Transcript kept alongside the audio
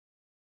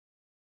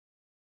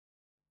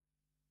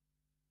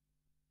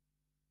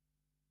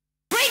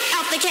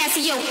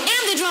Casio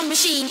and the drum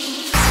machine.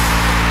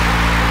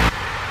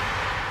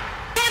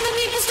 Have the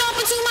people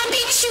stomping to my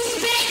beat,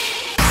 shoot back.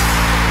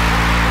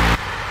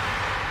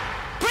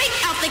 Break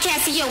out the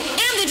Casio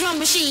and the drum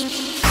machine.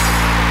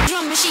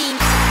 Drum machine,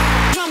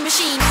 drum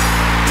machine,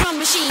 drum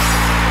machine,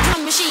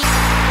 drum machine, drum machine,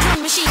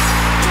 drum machine,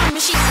 drum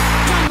machine,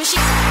 drum machine,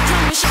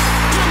 drum machine, drum machine,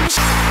 drum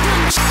machine, drum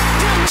machine,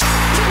 drum machine,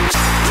 drum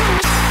machine,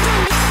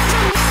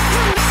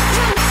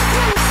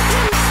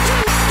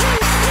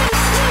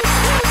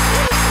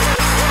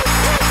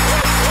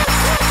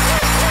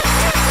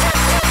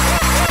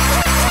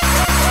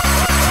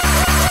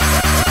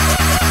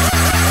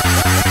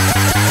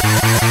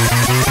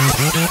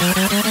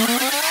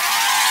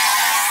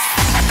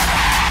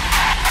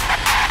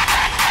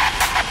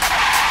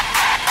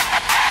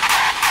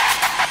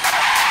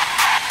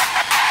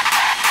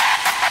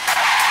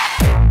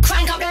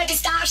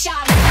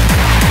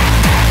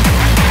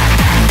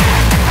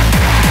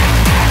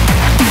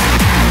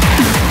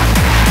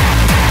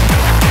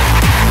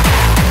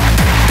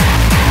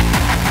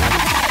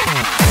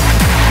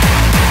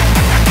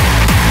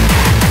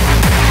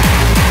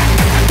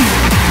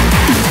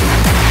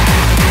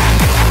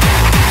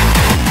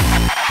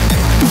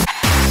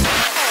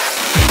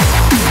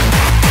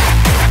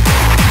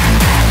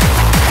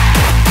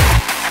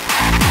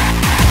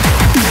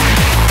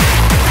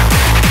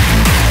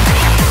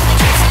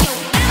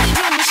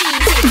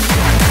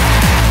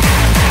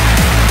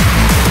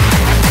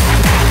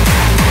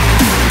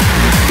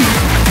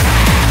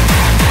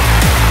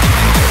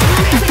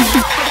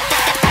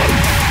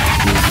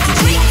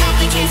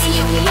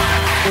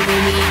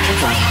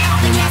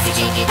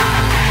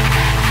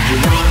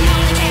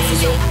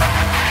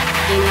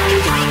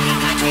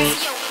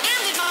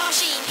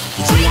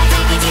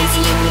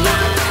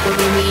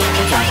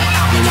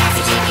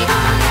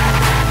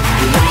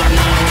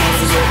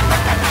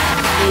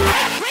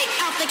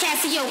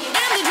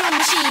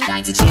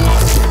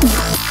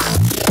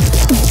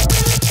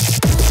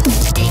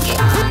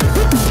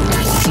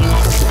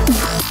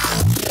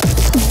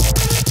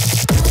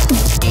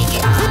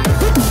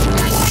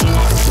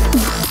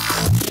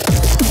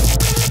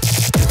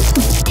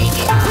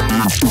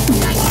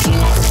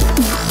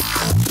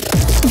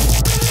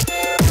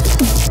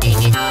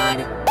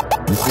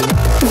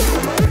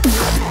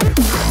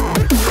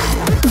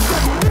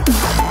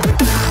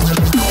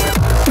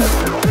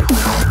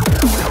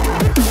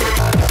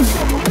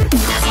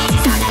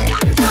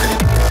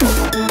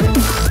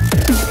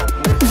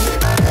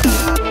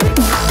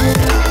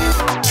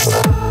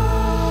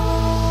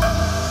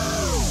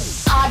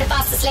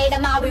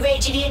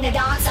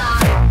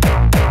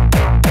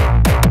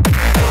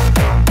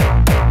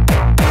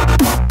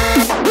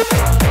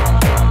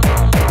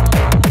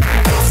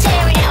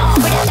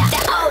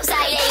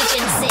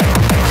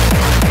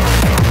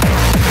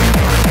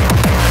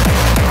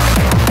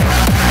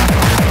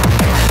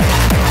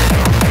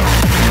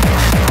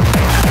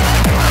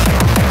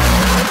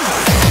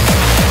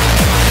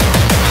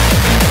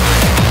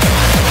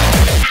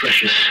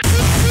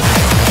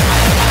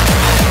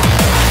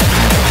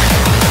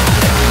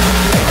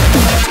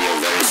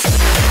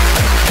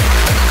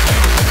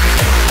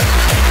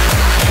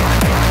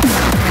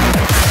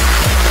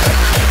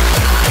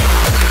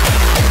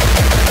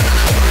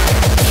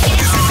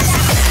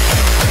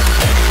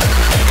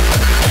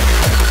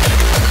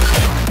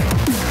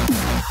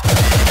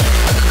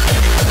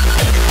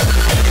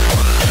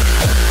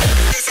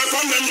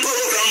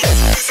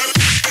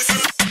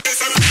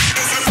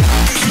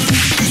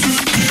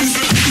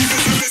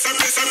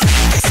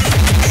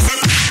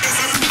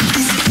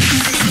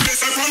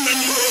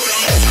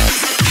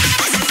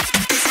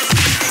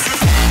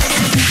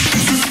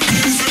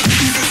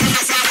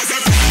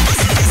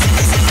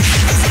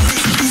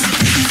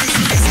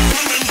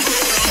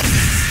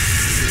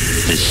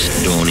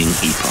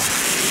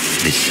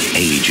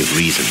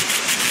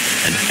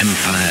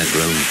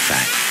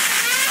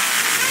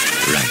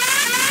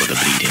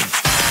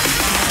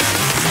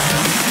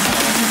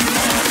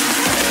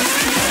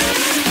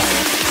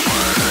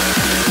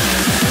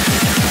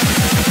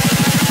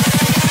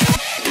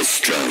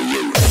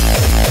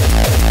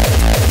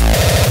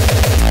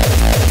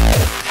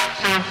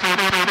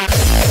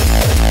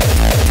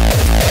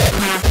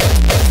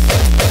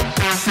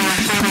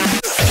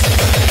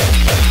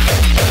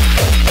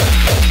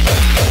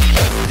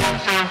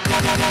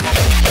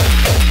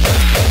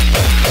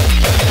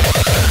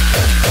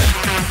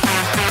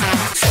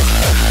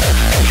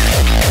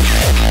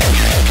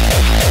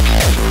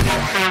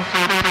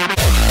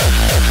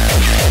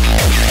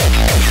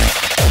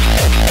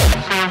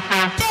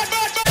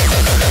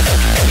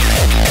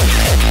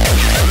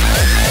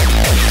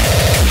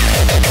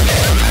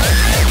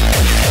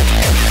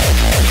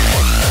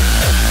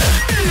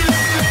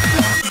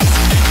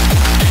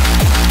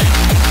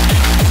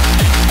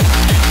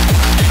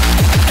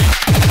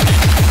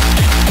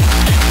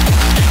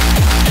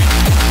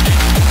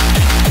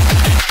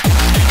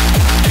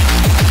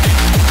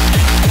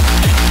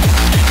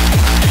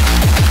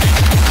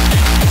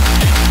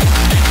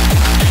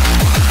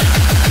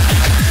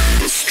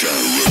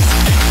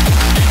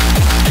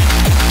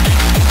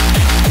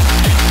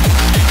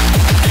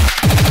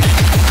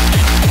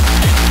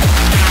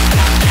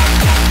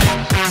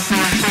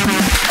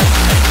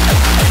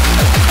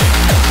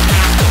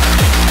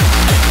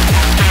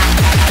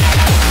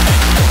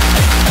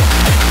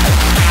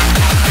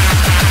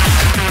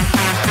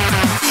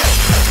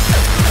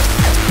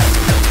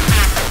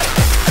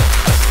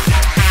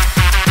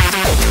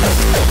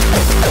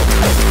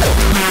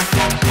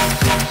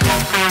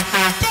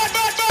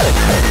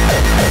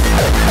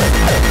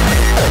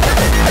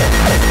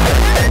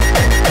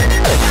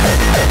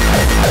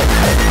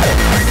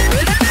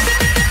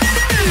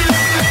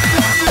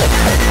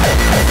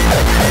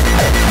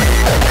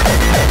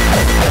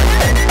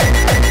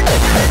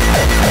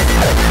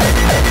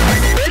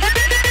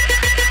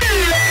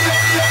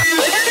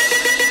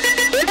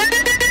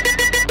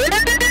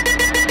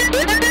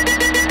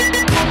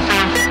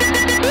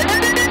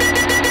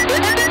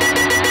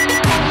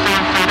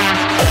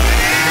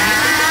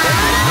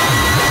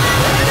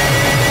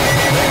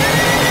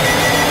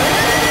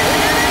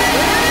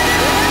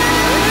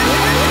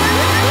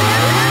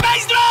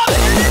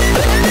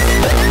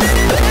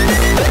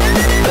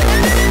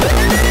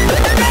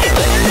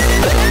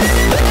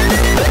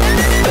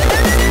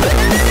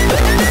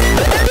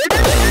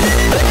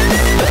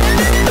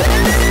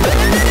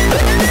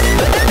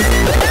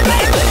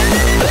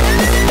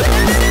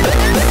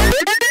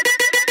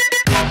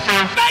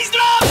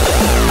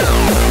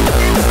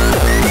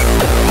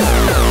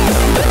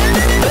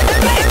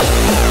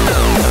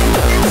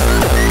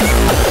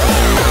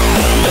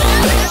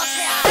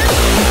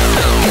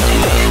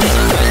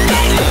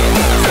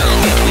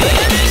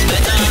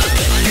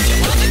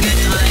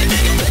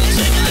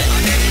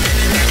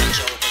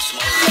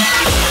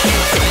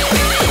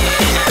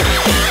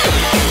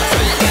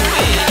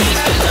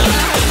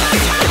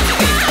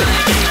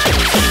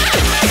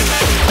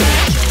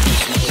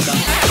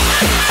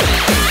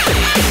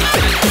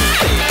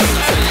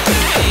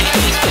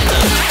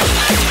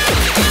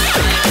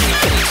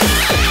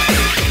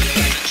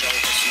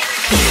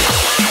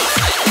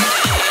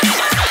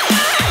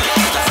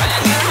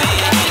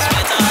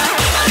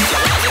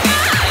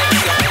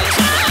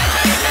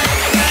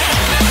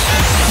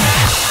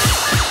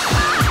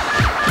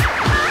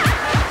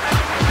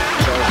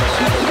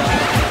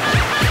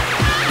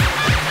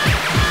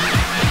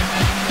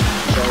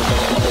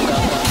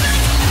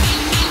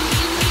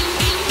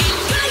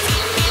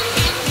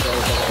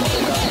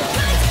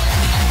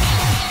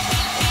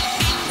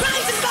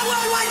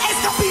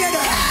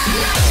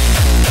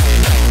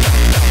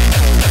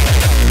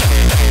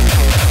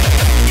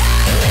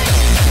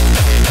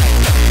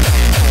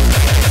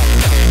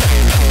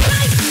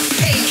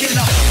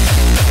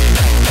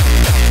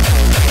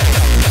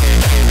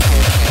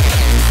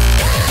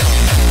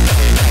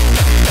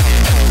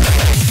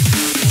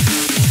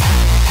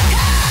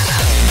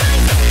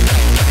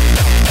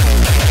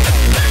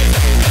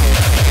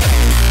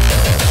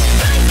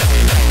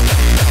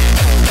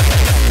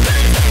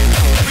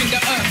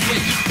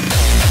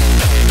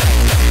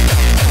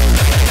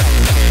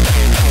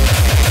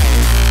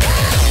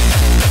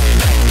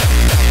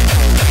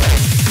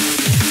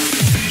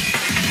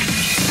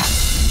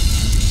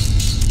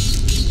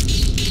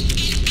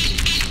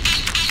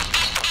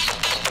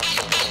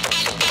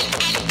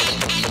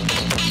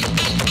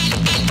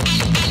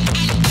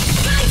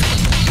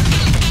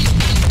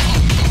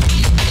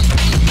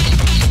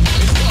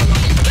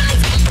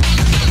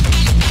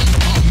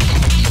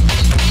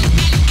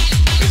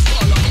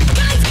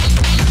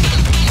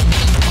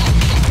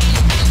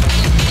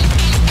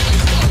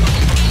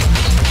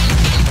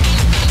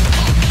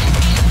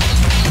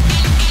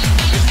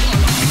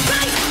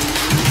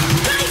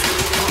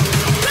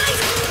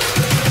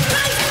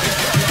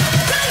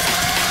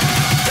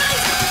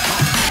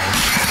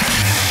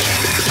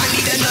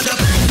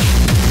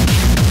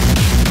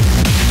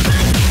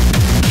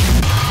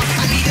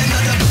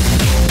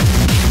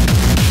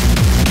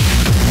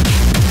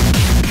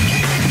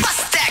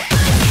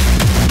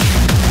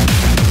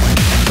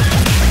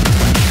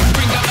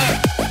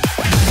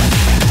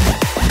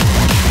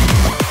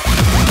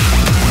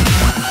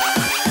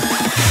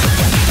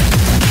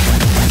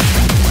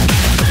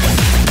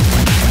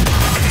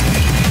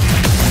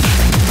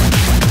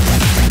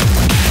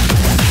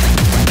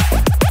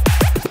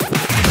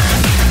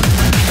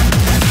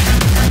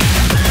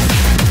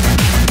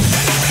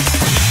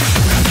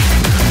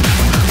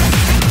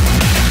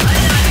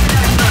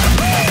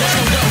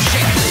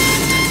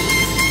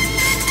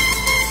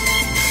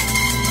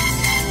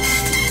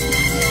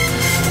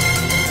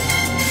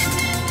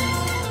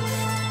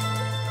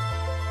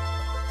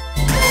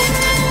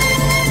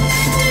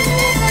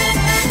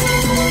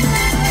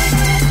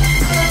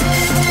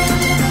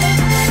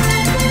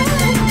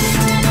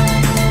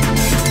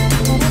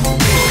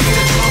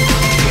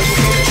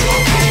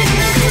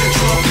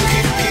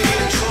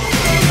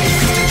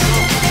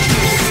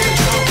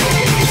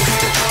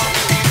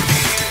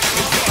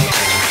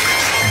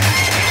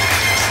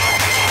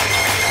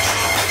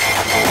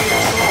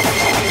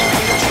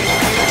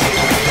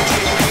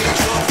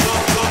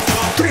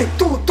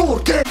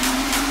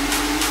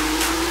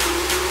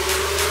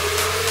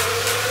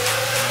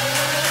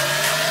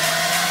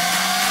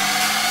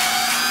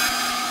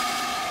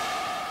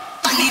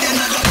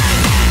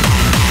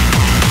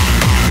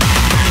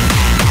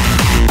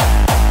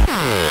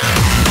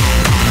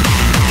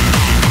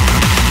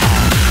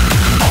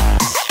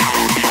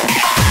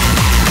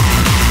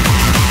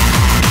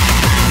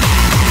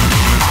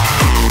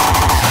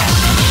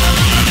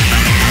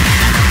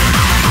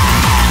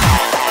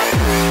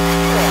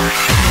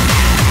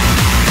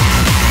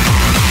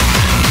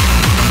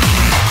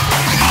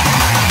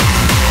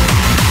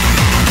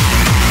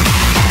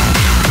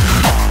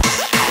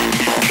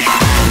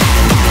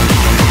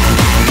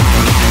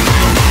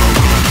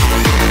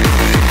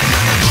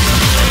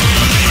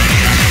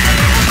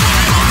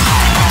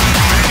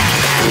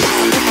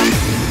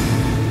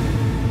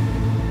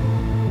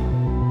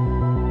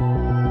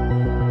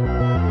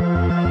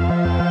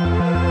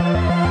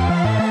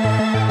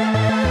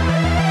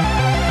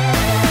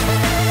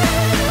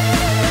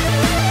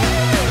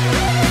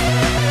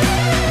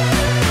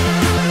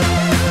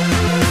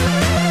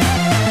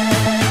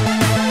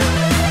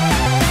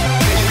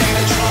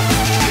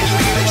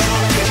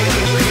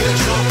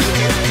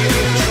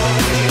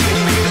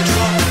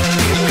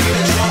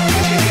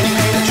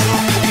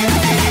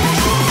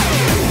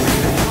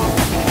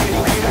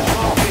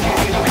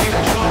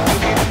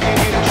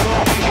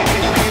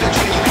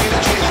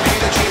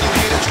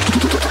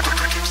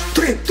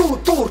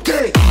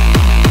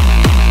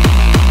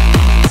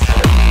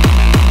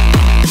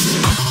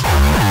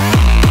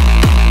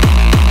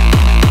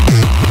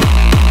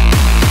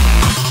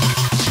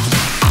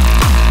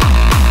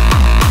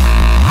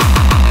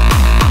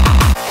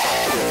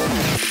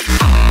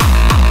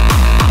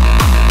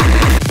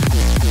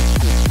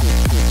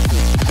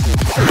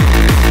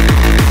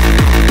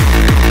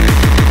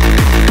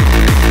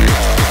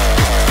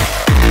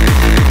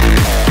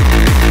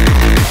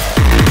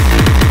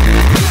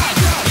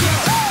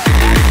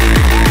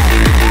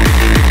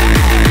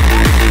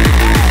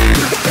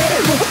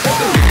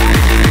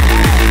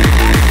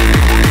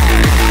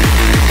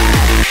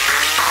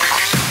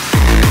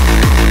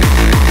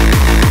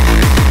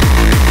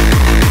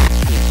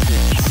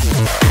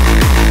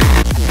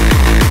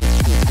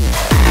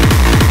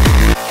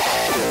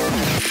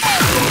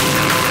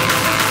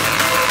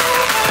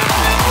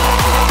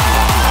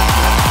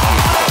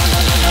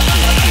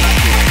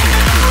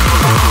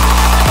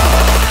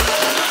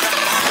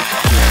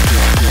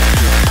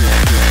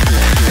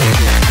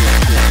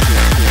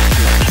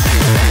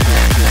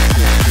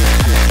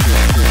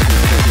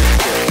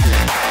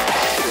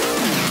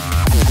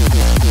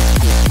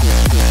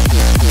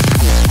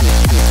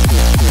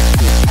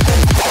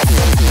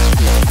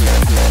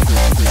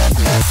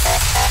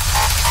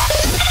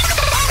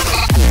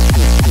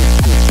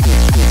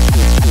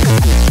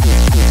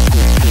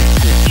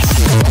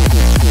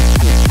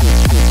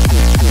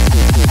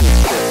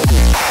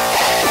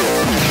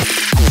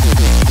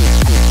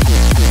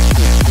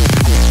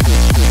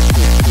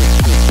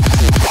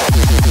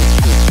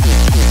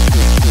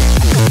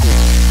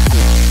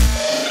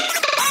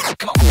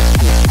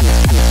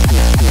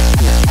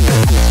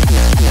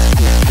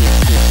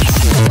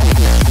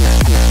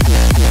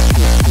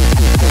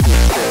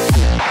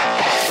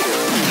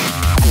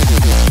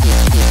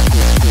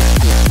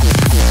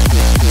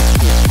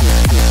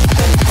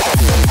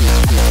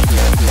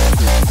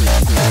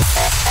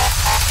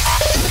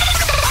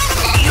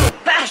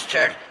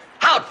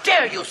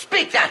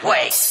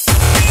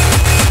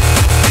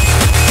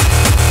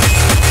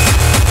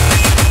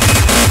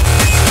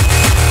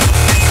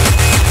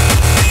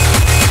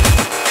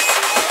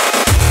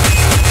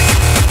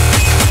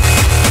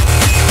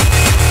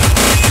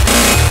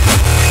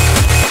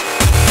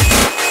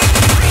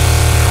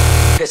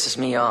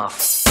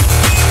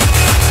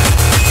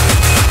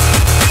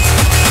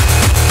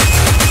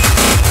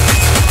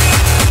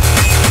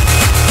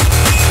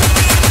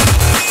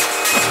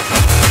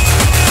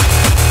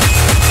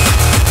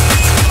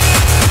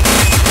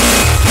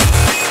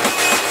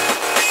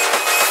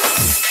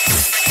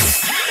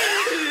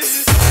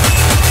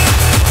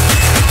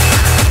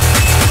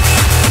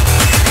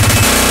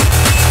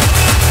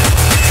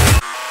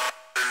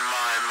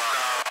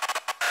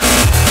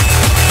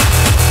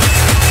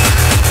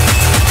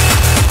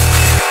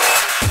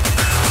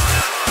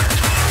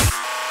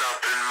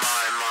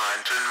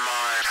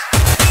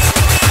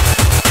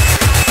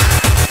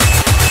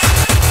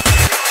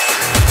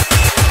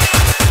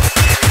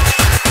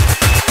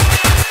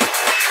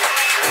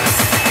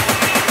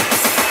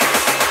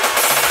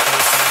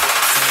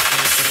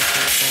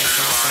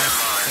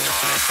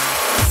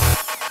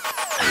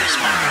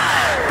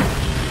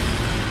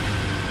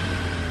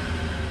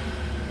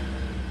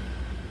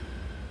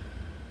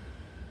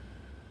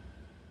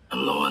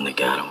 I'm the one that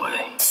got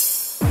away.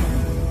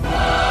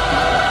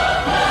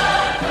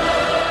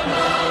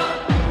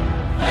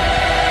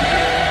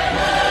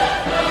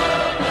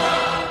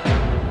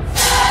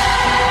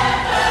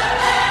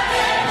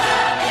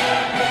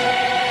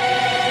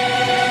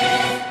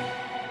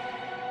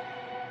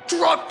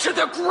 Drop to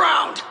the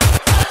ground!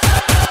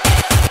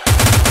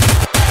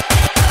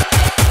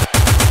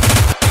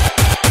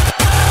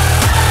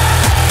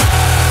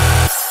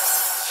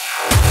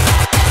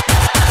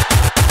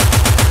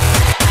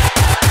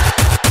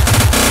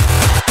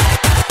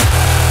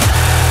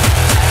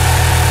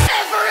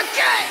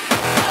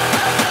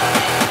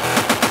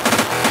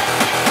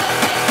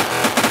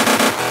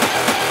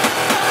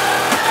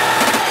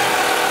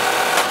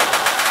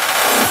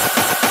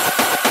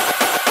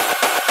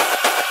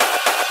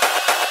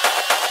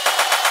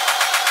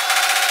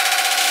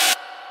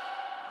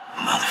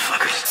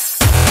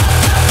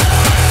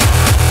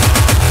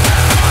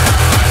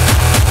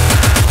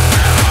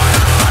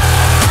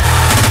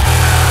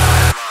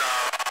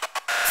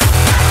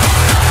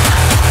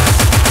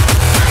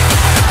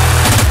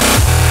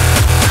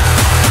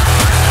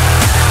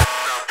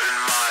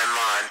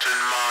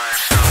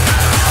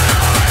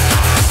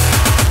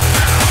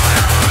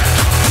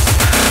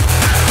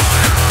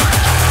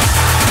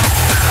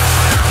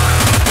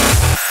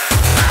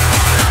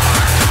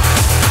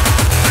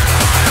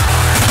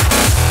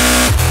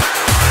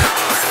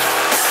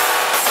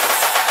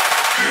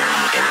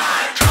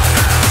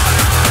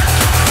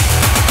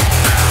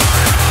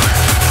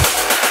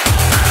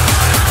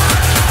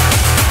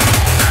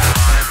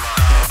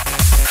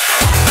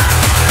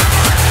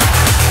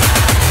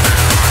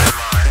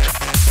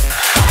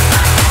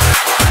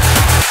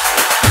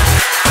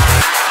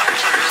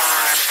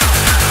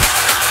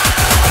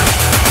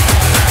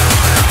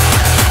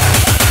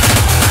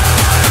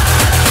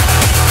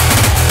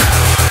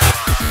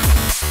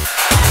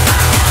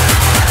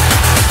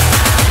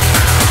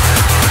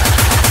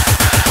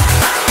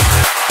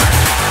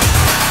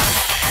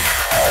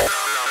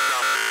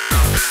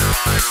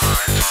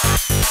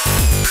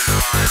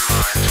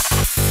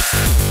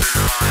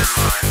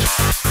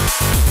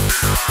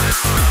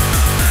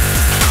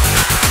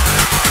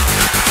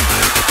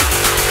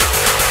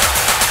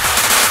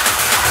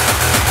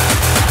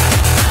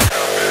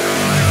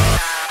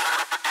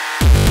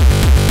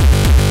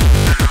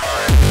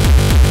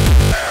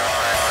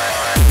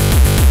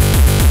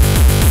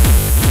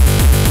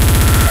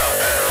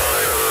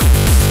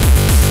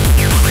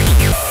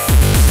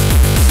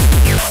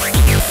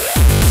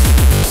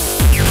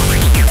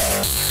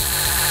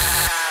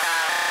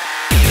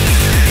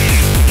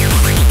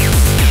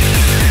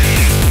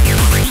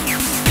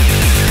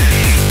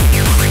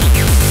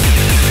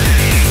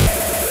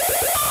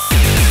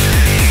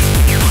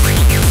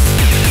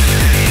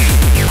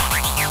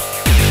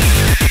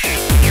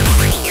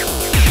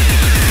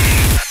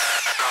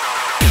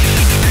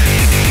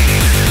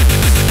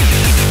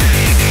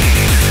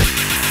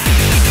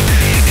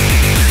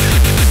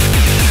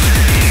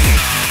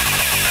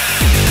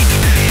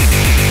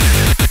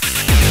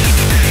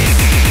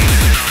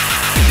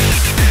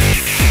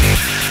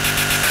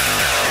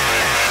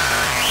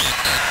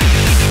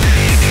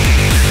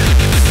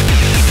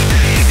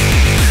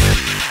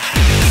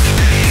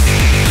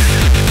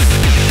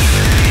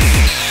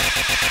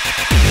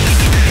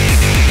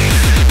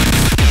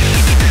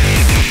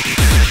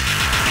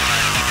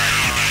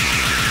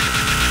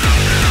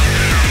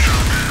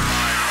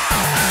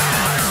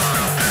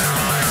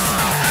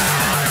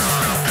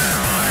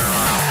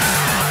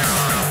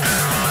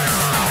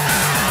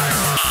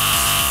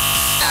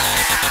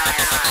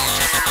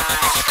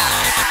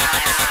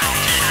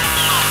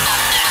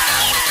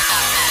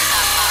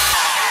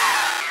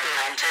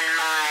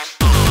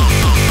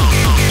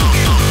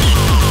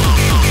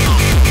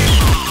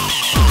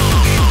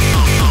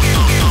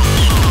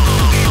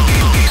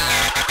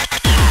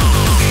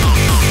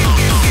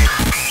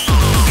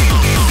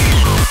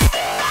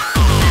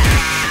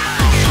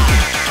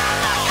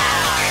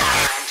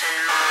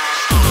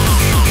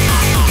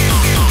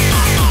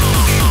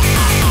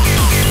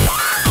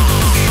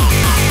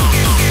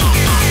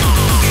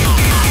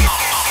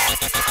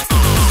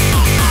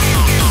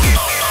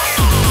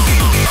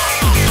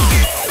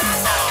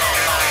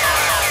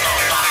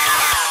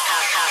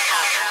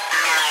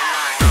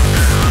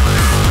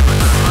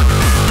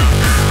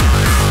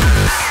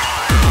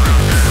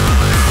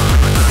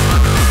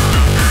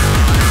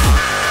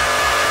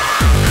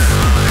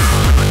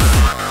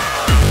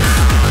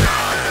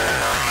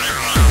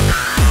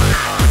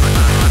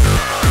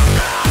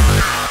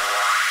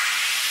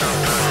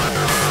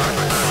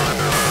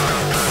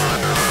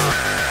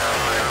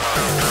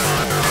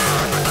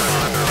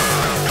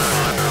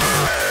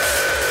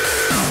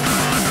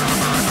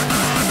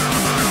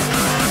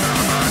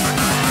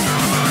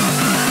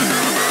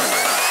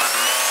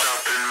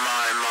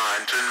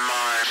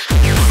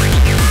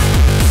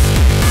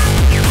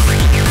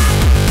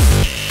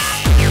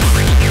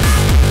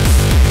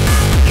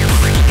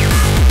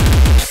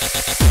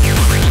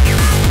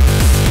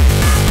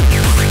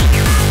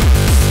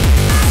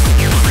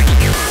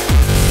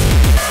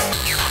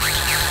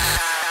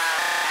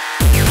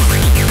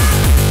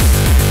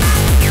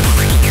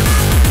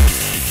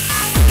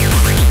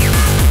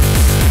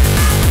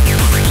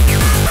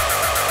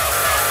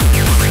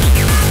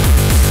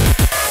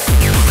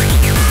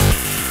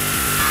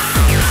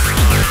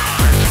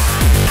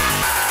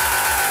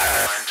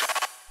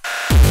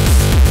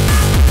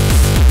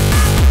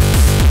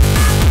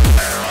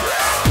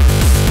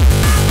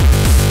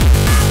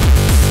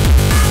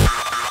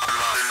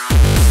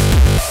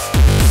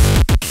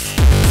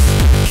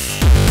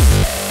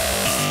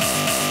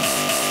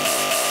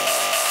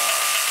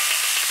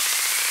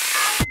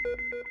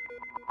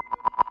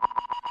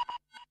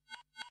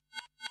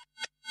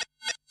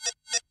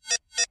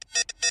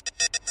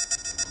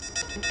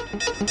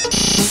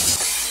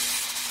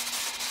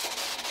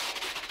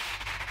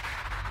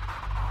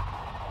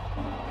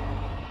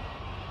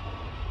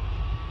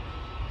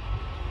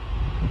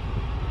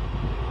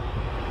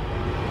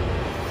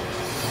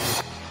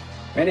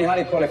 Many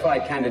highly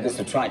qualified candidates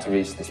have tried to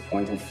reach this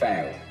point and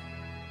failed.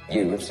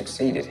 You have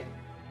succeeded.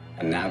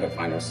 And now the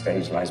final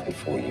stage lies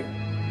before you.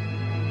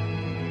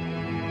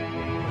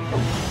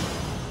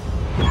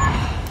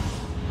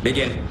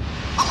 Begin.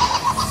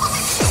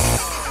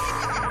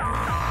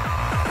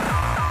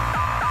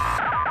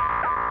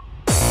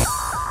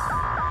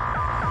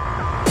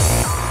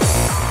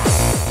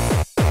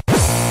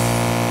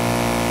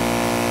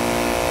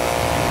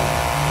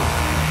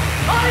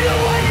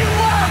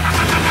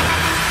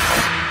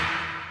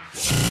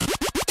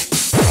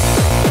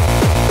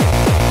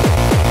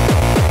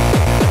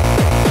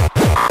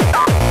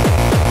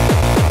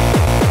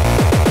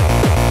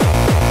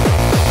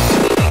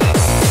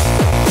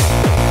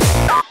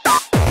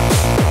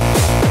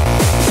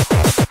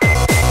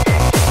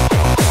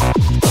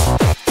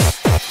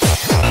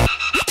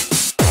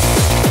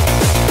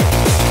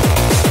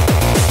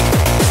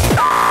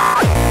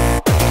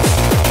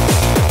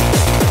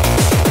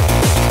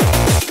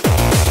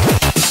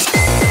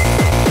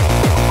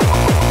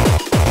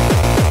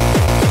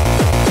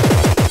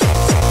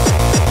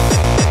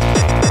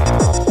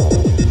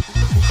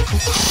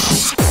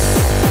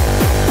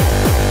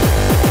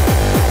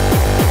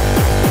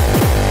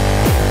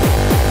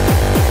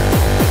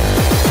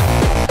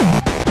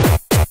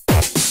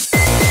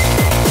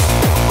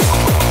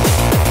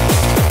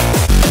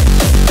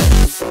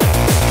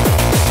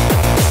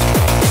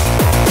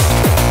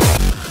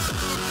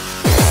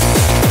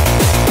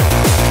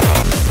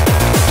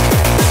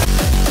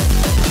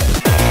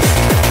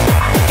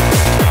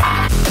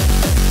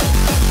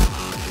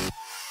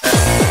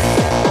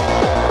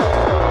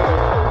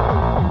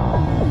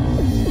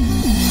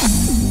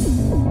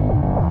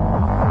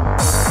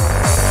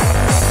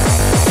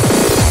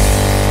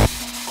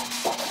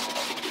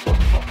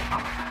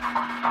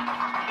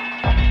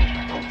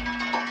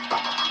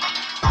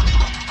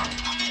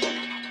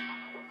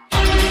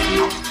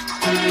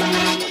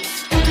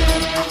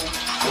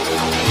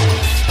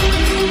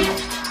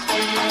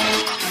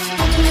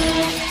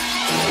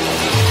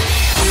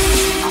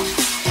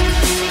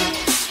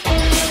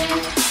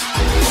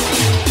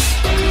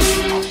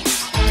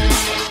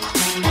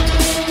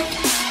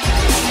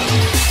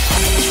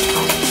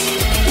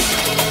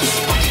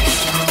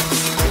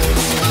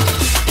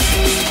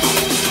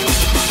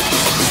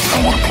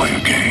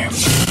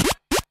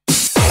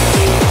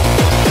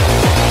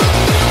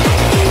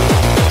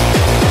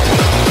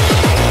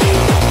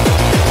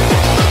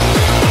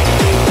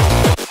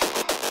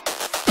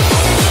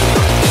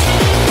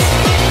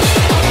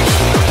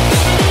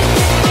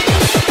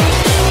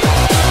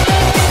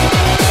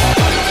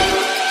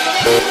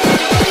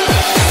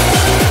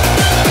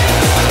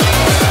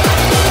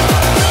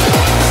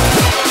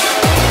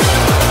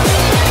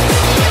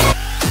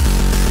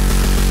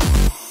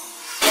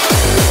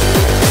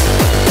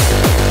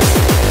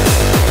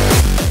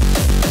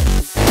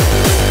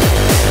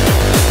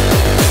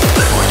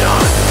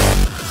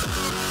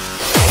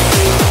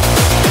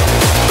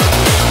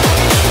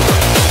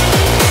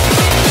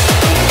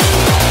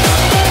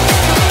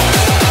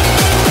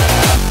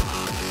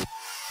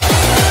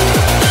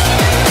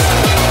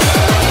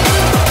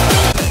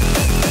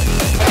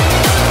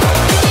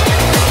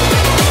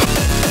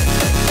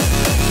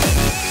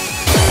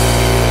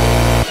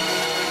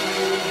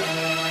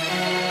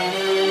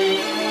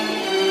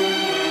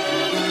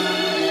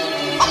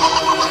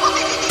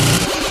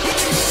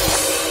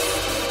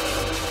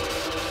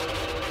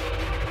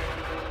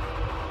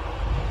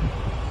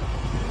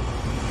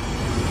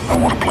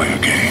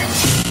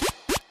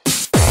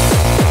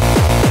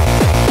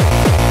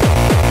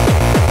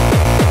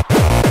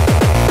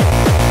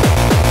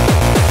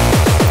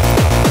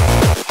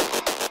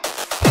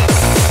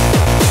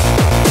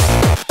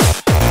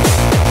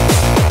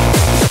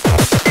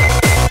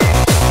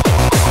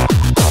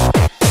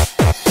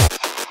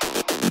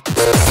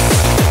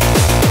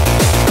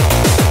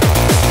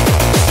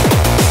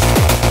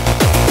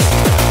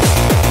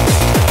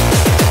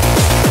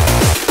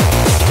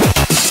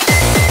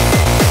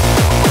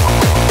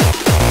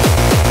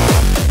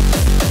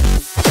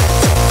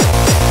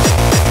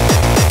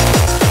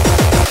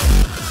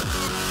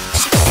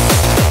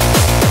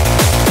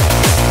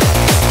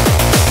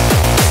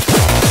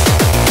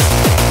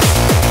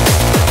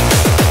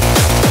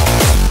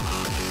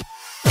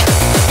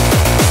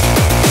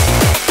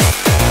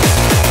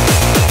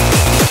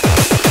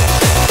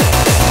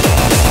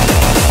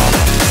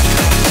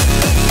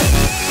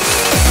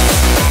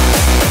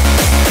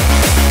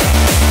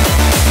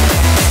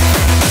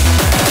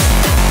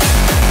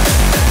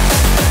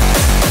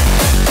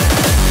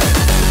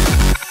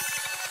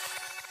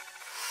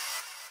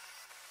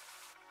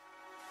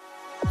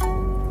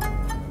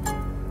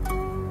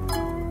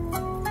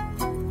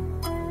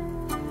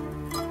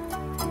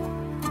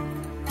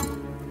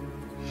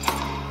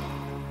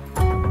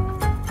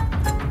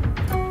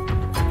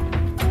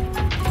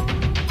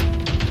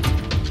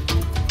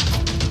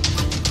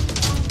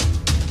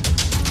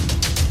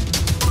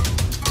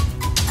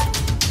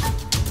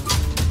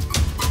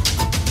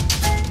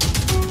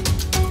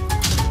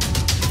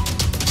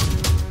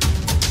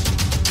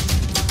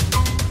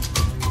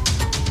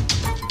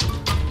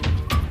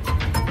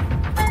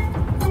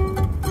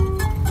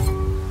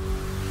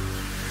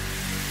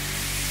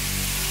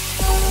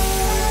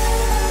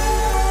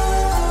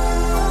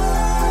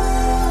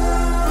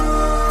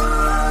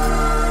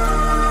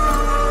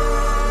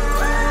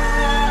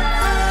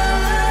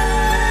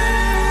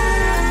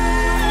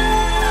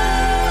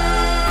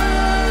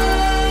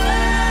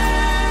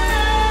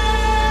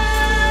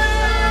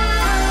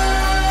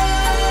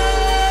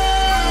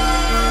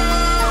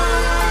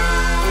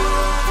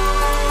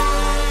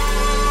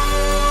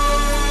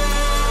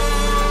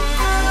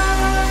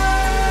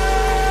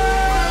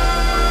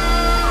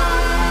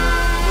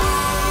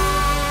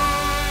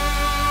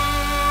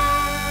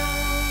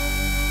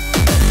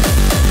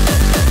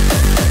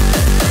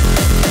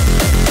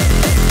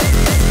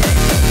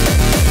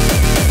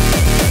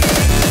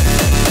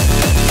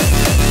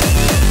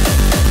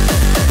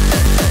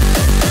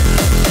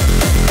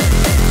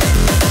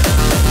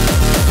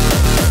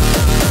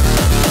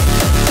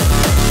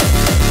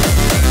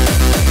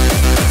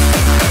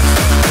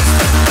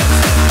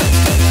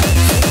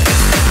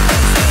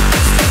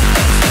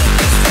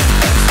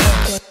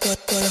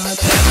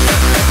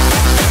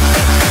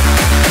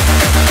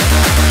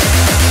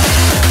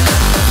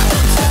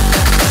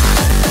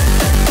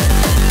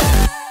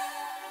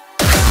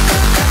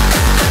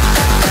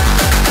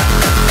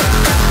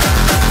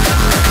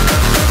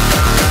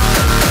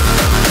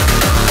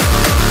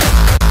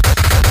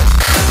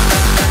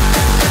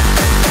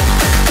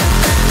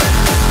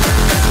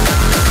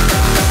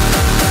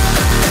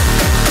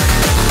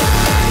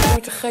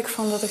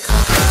 dat ik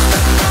ga.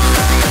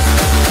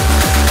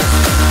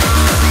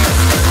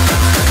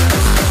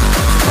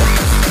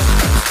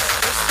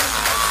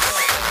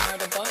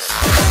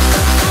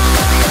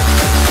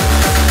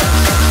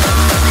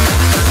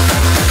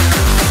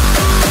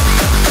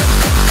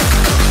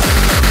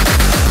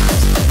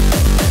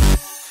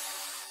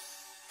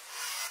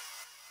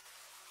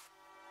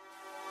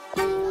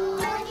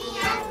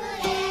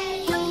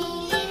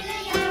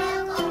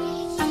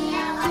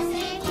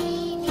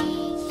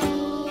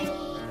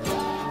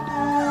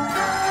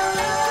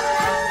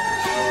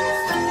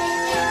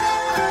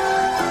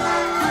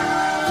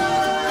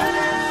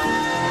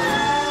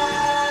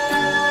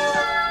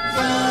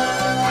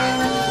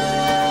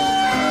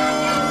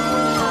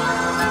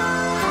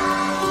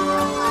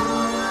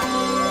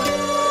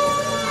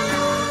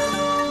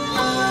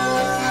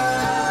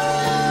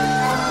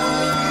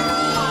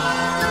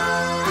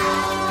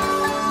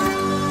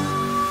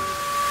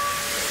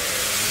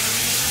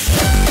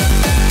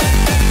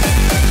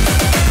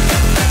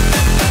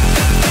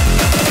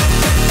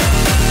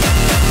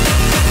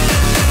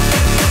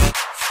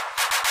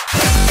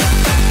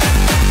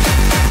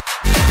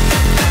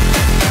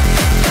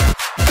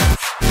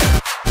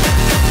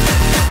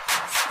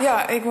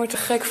 Ja, ik word er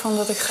gek van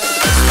dat ik ga.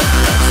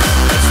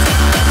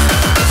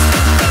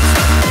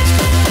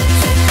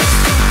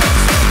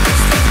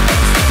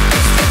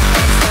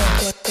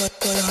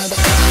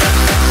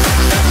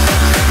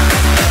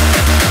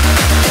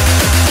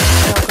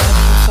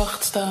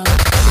 Zacht staan.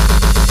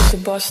 De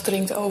bas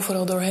dringt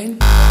overal doorheen.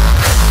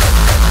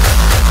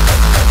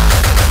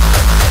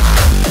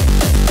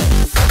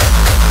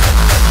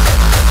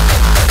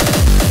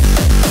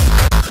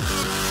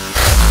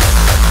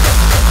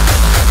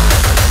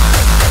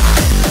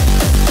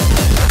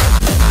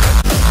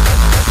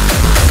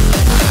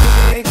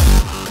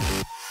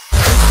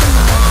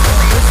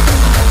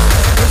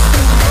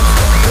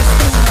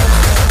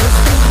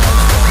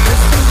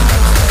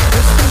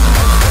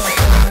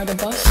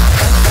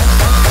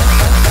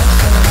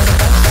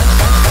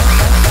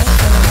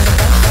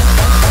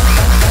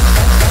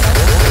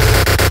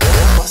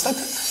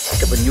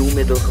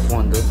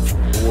 gevonden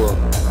hoe we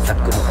dat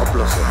kunnen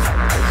oplossen.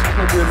 Ik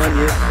zeg op die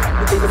manier,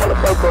 ik denk wel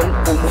op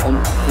balkon komen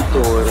om goed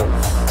te horen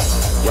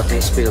wat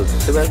hij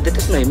speelt. Terwijl dit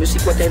is mijn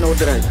muziek wat hij nou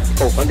draait. Ik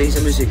hou van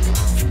deze muziek.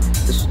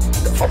 Dus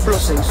de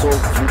oplossing zou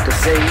moeten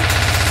zijn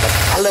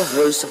dat alle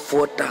huizen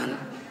voortaan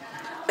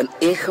een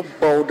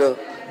ingebouwde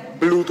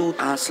Bluetooth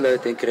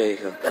aansluiting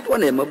krijgen. Dat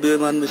wanneer mijn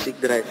buurman muziek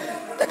draait,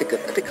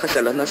 dat ik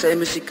gezellig naar zijn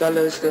muziek kan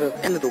luisteren.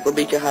 En het ook een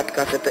beetje hard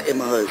kan zetten in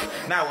mijn huis.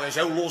 Nou, en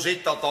zo los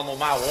ik dat dan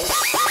normaal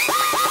op.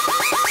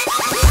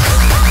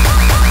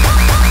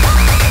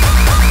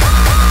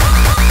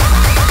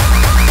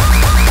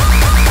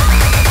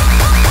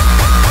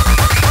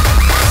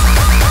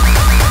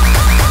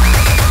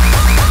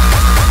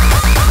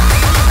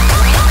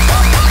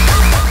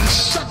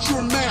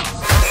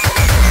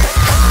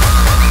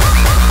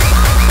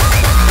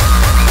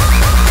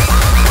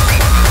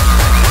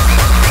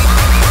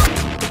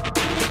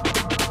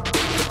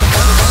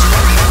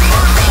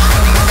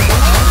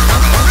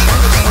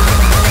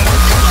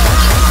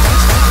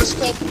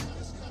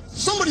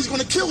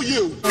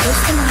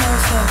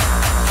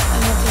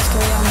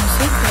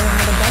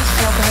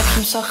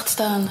 Zacht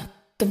staan.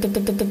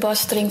 De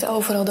bas dringt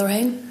overal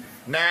doorheen.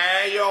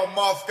 Nee joh,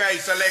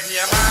 mafkees, dat ligt niet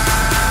aan mij.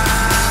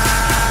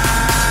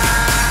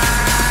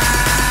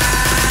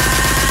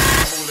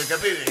 Moeilijke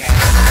buren.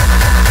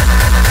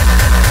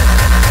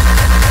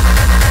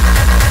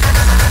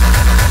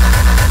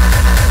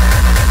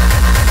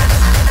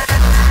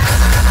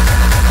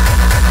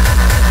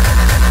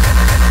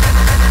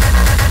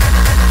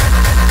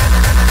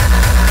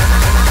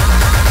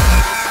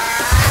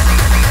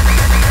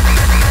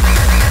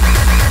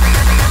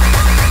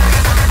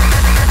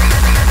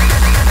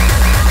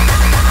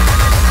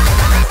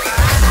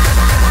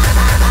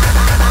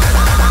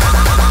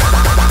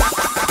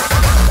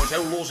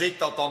 Ik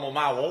dat dan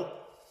normaal op?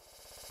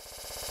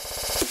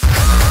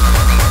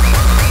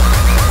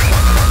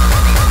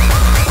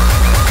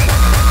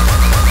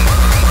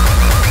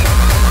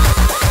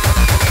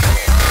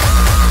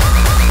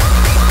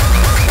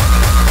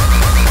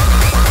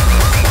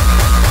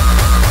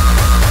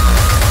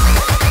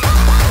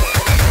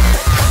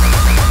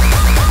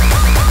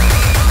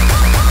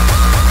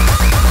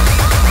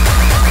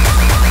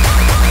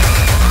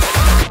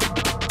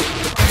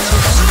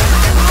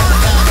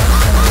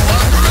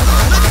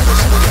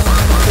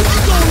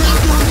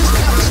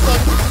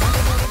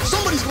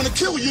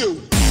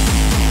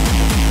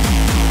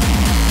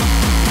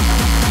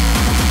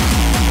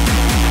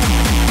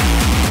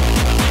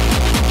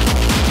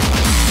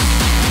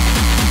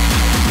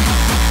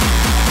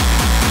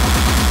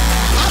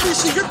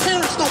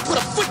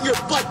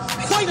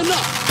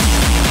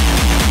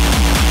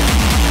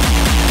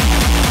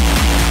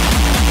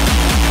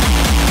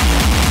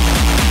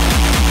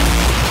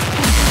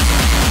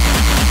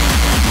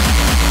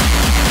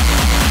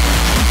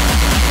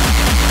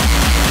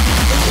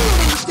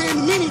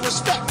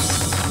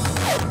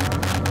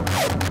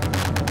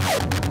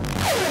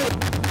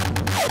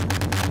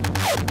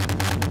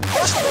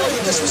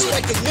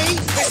 disrespecting me,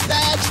 this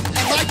badge,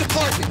 and my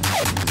department.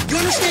 You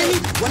understand me?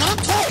 When I'm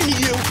talking to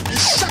you, you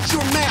shut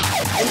your mouth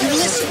and you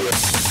listen.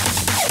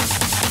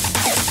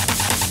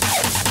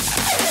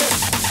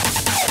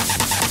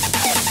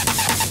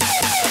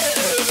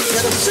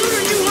 Now, the sooner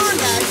you learn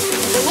that,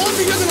 the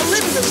longer you're gonna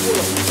live in this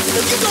world.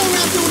 If you go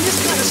around doing this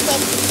kind of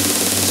stuff,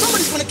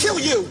 somebody's gonna kill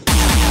you.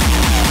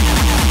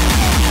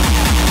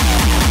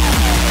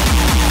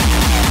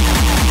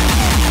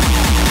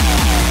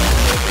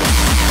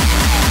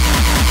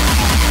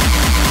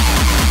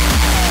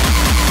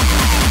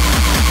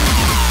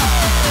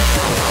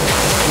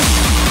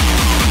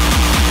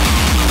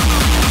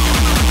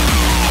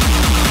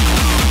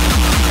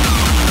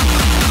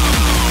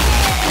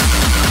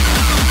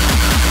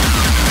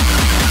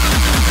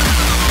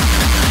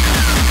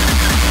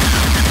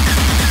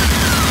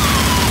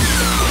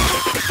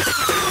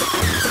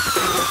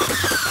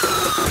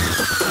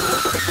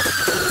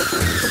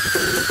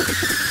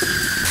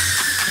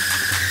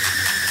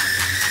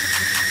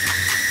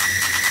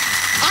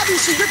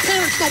 Obviously, your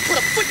parents don't put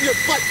a foot in your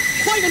butt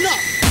quite enough.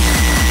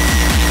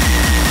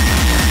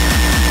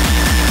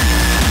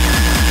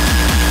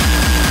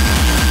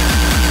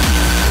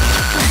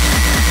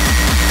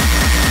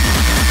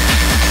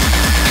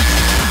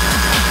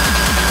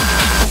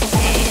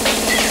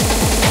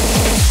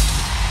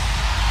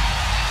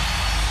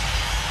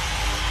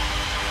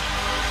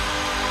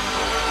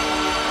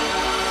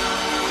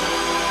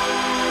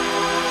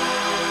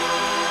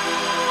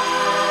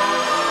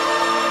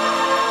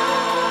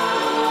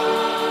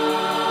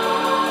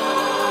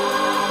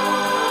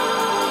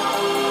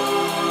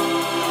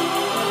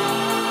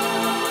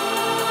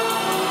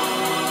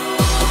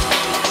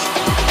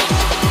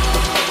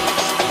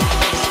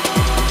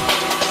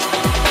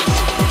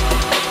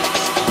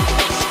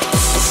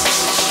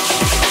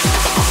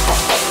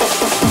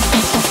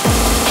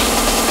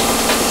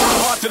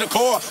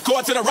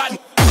 Core to the rotten.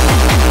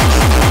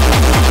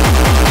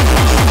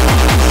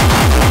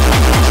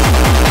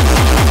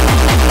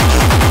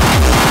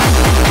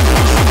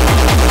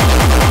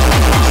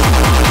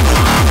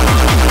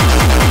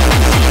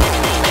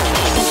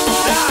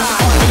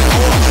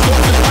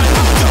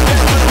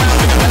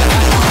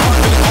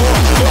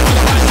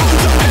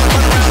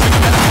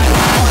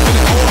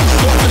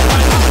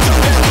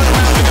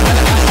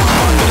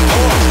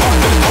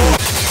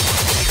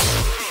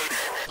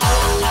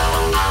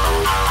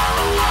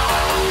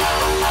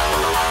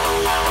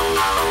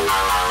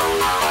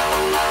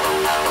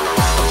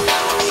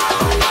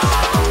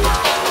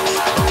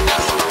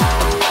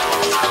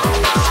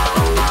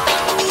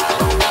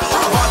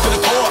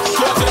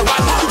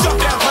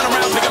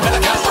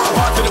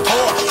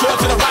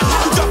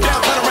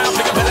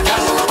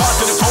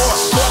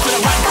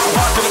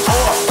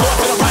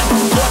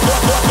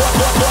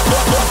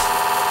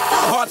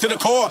 To the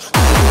core.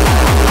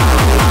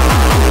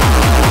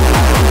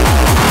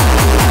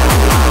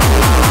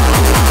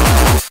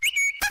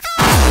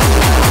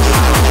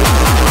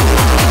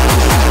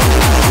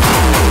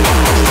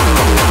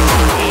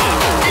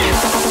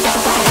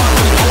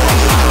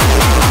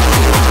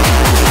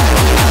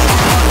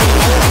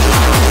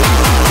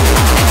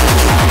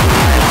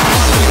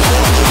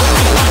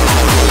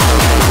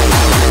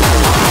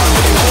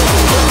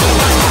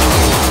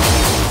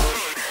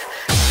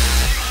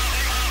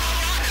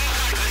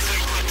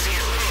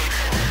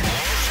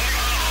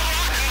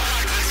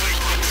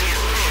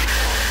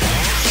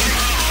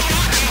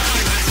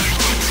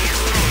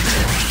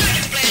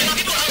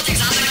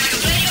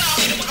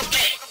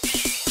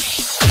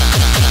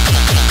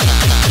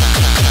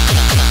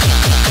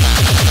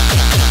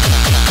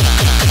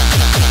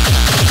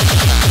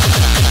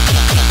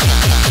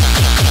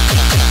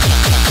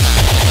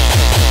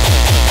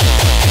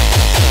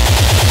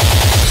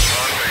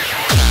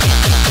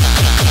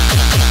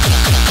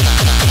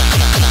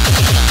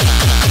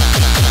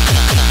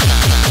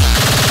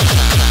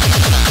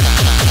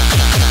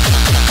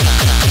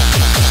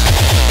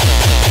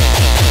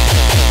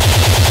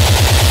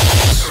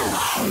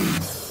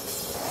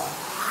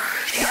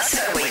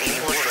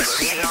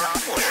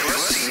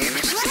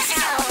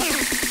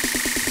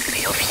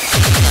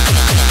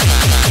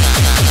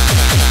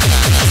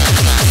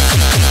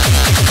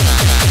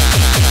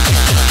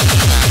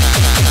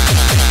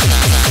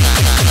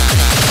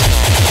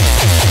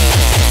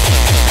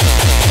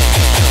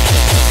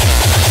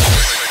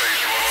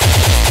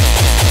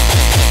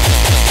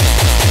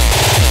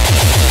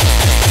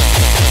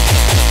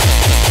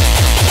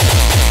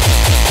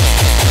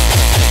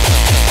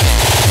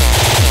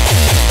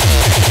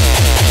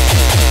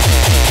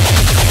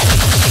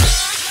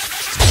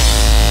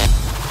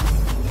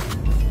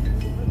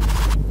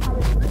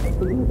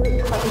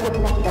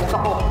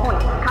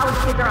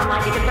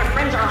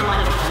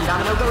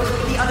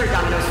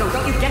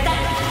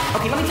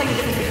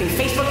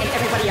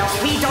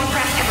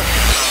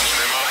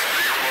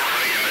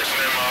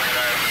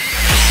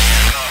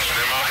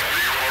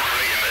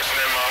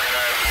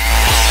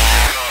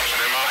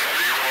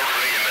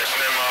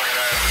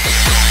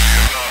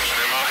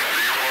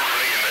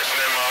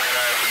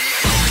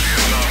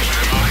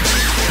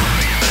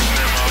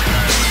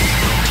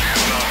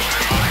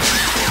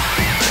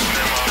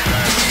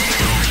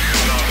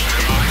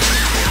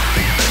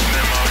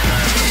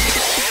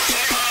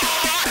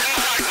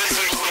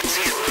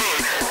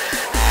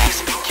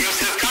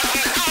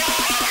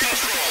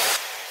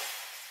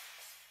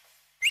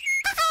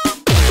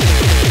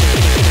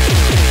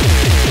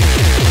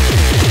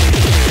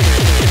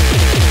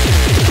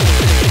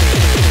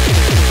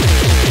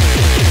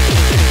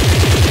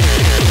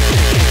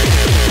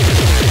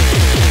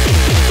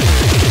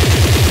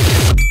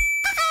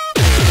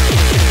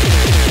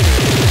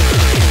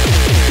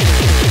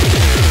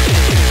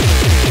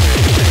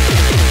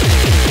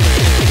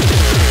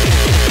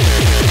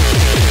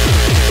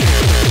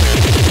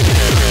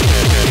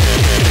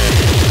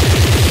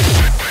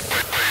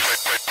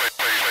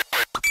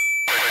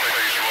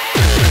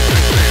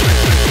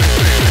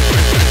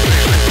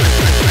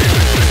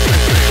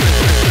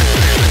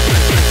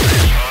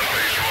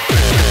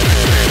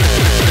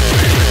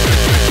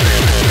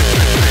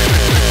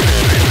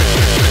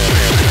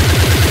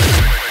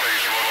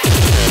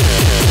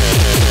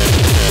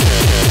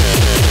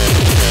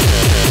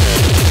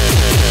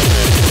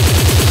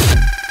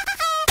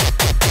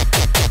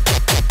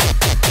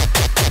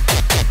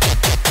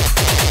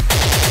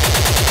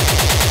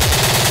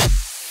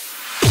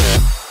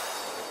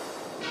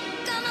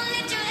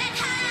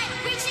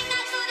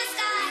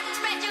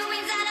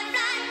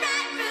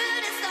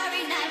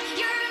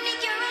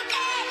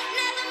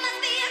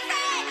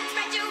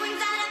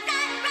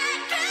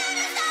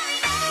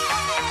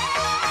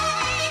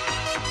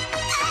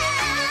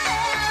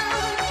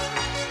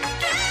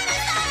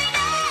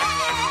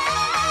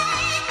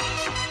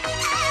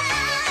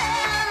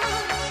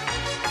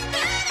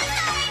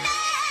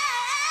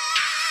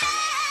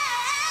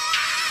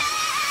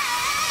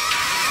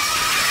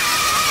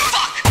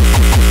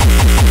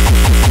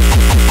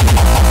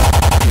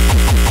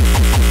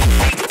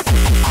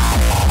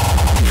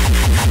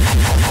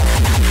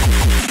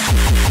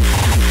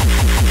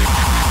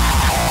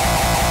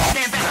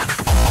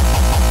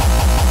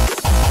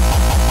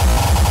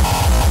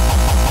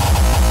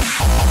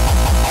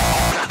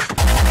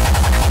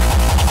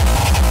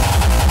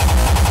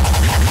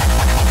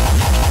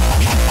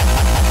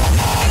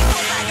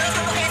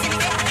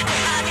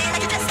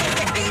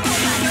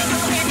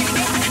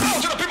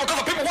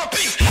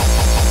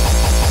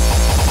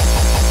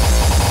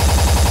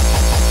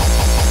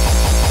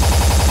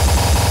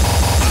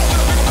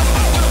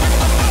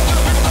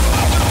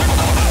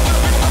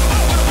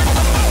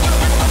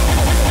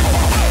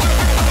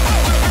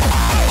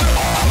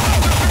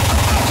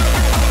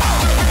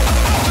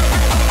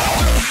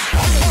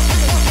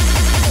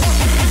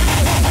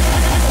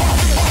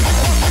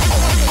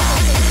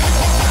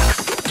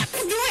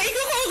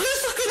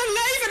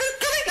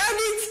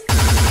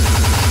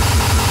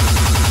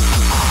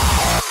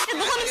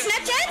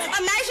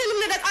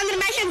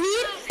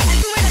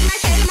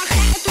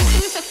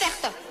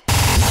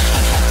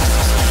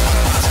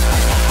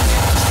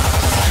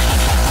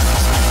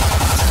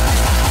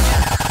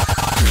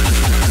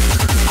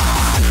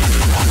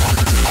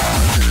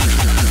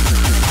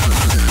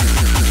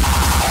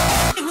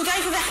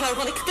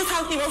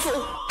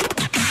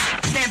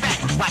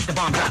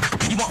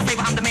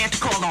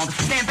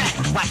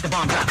 watch the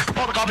bomb drop.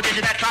 All the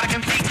competition that try to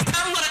compete.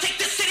 I'm gonna take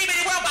this city,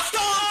 mini world by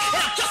storm,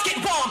 and I'm just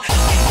getting bombed.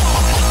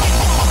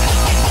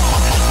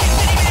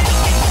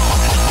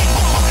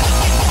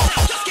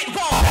 I'm just getting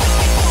bombed.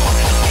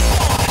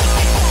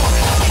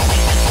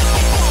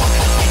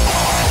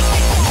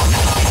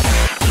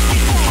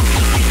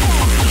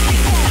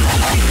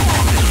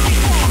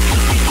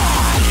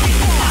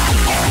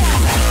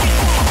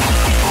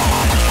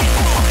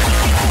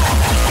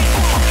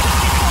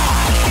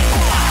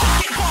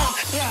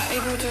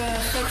 Ik word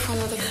er gek van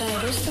dat ik geen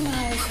rust in mijn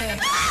huis heb.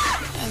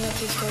 En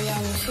dat is door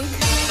jouw muziek.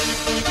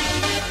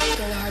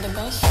 Door de harde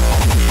bas.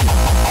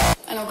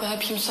 En ook al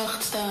heb je hem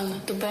zacht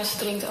staan, de bas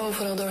dringt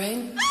overal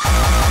doorheen.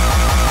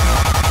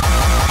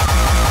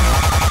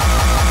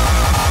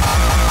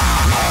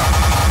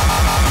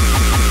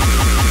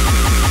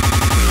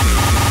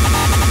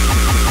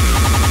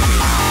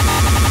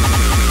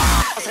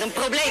 Als er een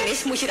probleem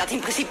is, moet je dat in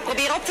principe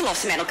proberen op te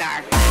lossen met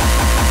elkaar.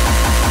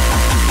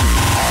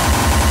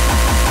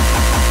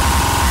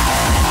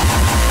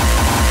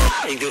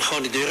 Ik doe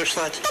gewoon de deur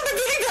sluiten. Dat bedoel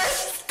ik dus.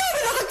 Kom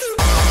er nog een toe.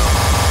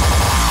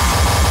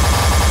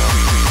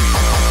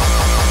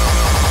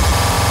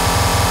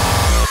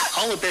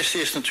 Het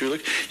allerbeste is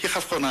natuurlijk, je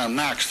gaat gewoon naar een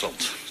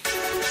naakstrand.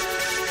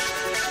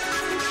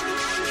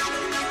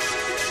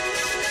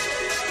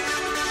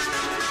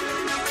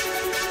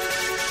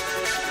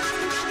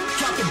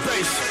 Drop the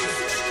bass.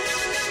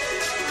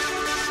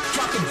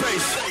 Drop the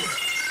bass.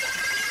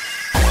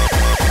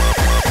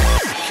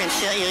 Ik vind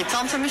het zeer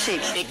irritante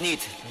muziek. Ik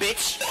niet,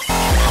 bitch.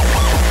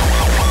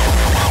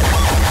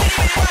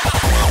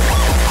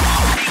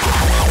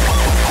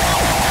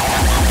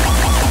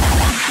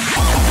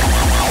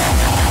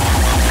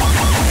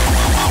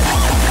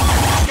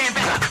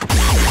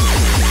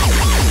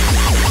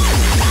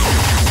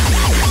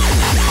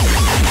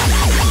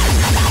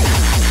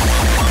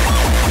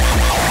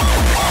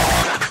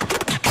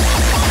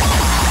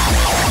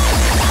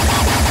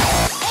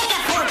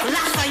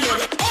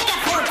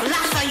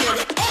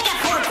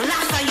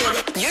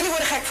 Jullie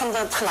worden gek van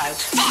het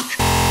geluid.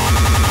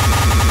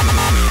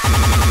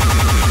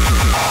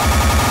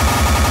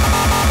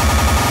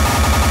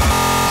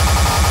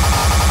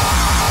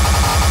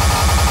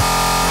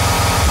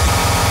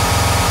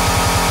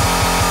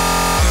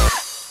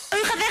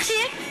 U gaat weg, zie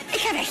je? Ik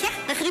ga weg, ja?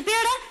 De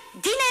gedupeerde?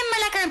 Die nemen maar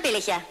lekker een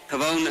pilletje.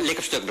 Gewoon lik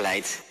op stuk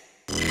beleid.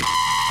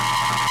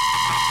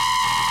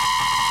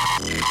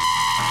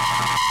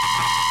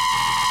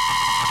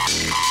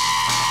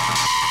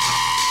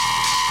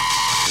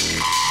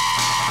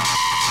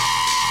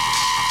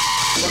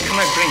 What can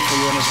I bring for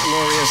you on this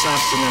glorious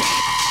afternoon?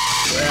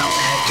 Well,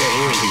 Hector,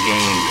 here's the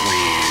game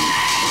plan.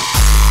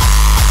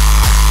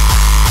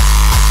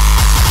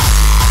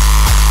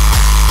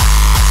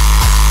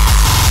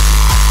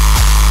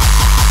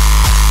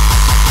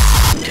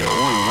 Until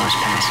one of us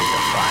passes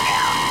the fuck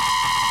out.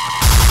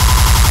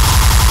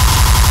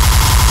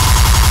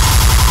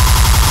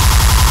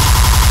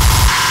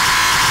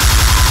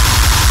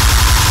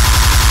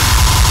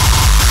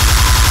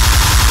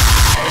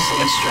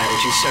 Excellent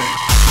strategy, sir.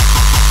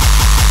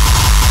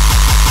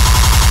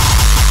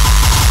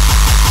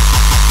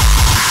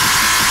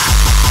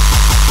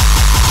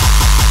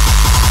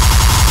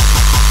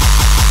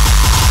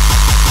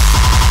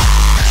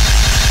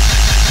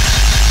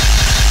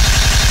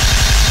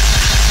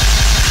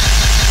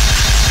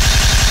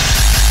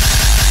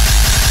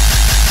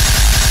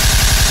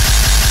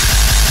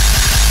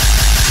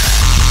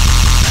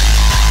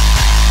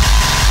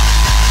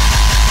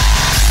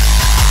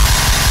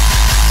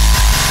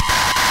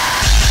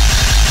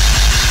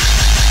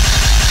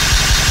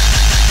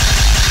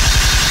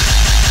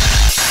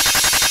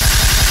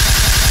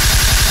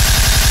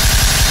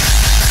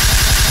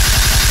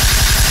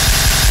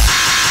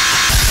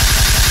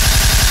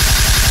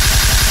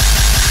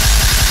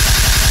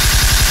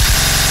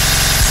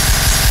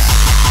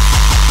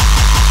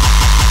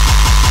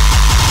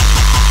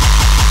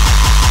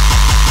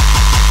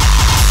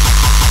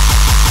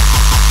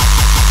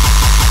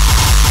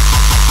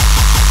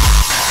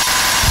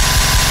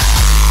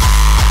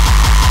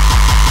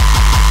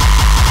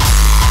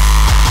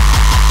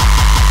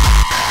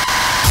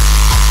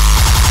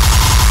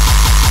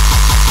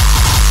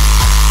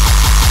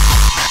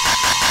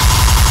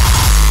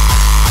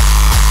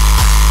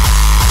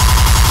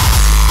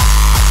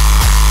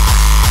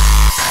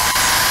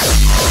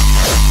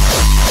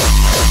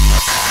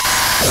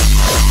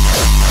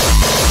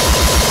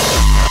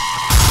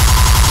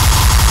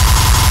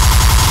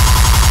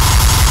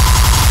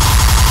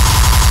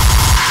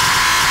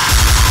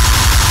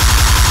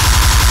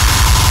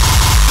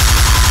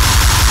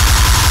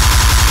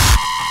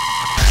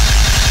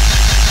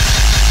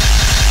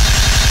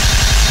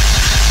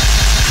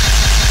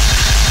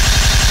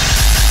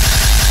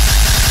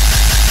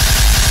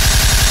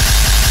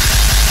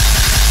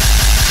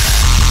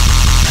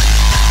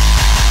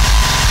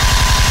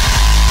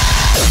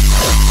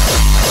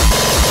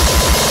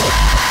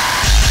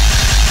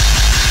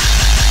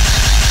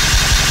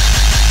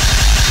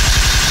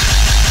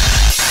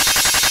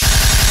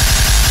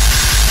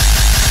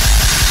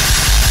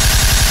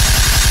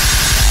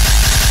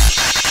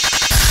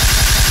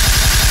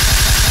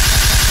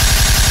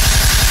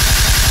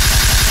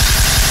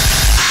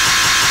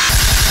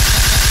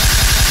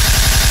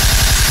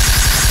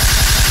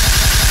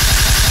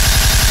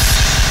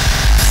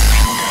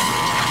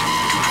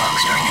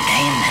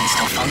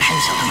 function,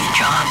 so doing your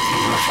job.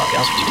 How the fuck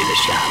else would you do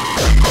this job?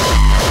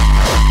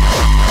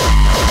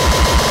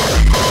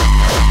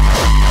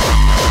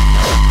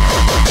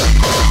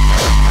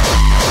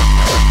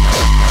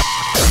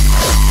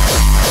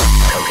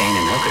 Cocaine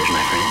and milkers,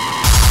 my friend.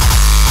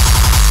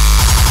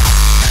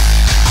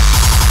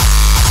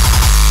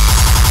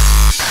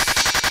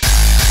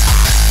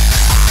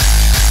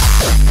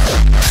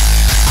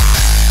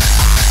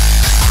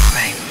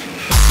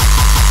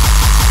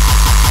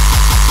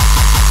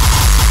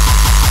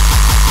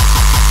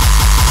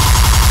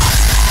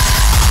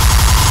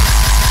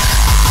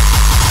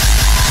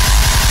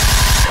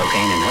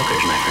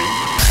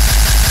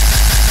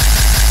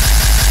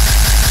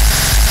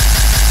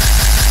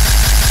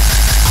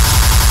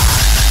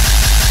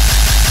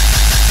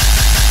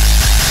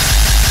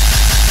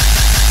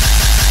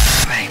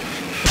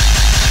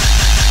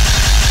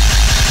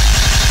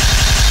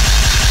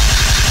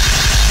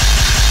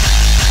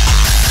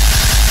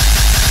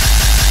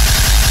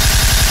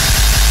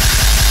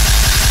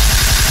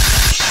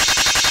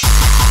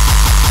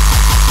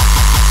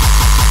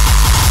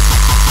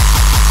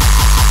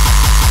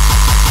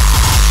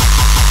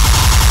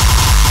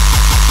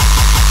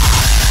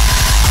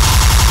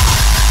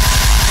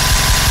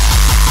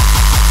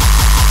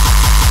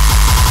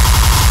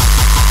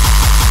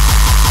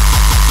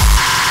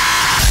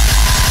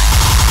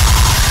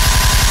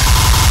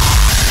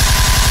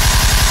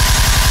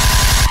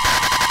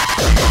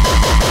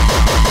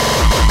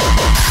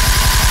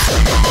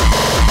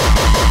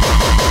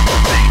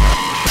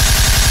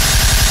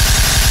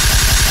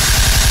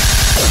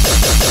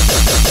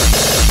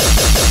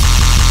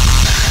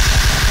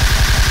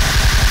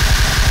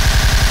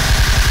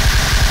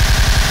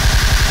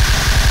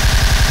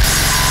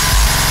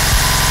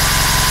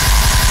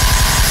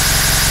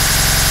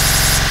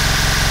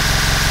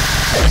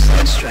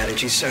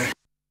 Strategy, sir.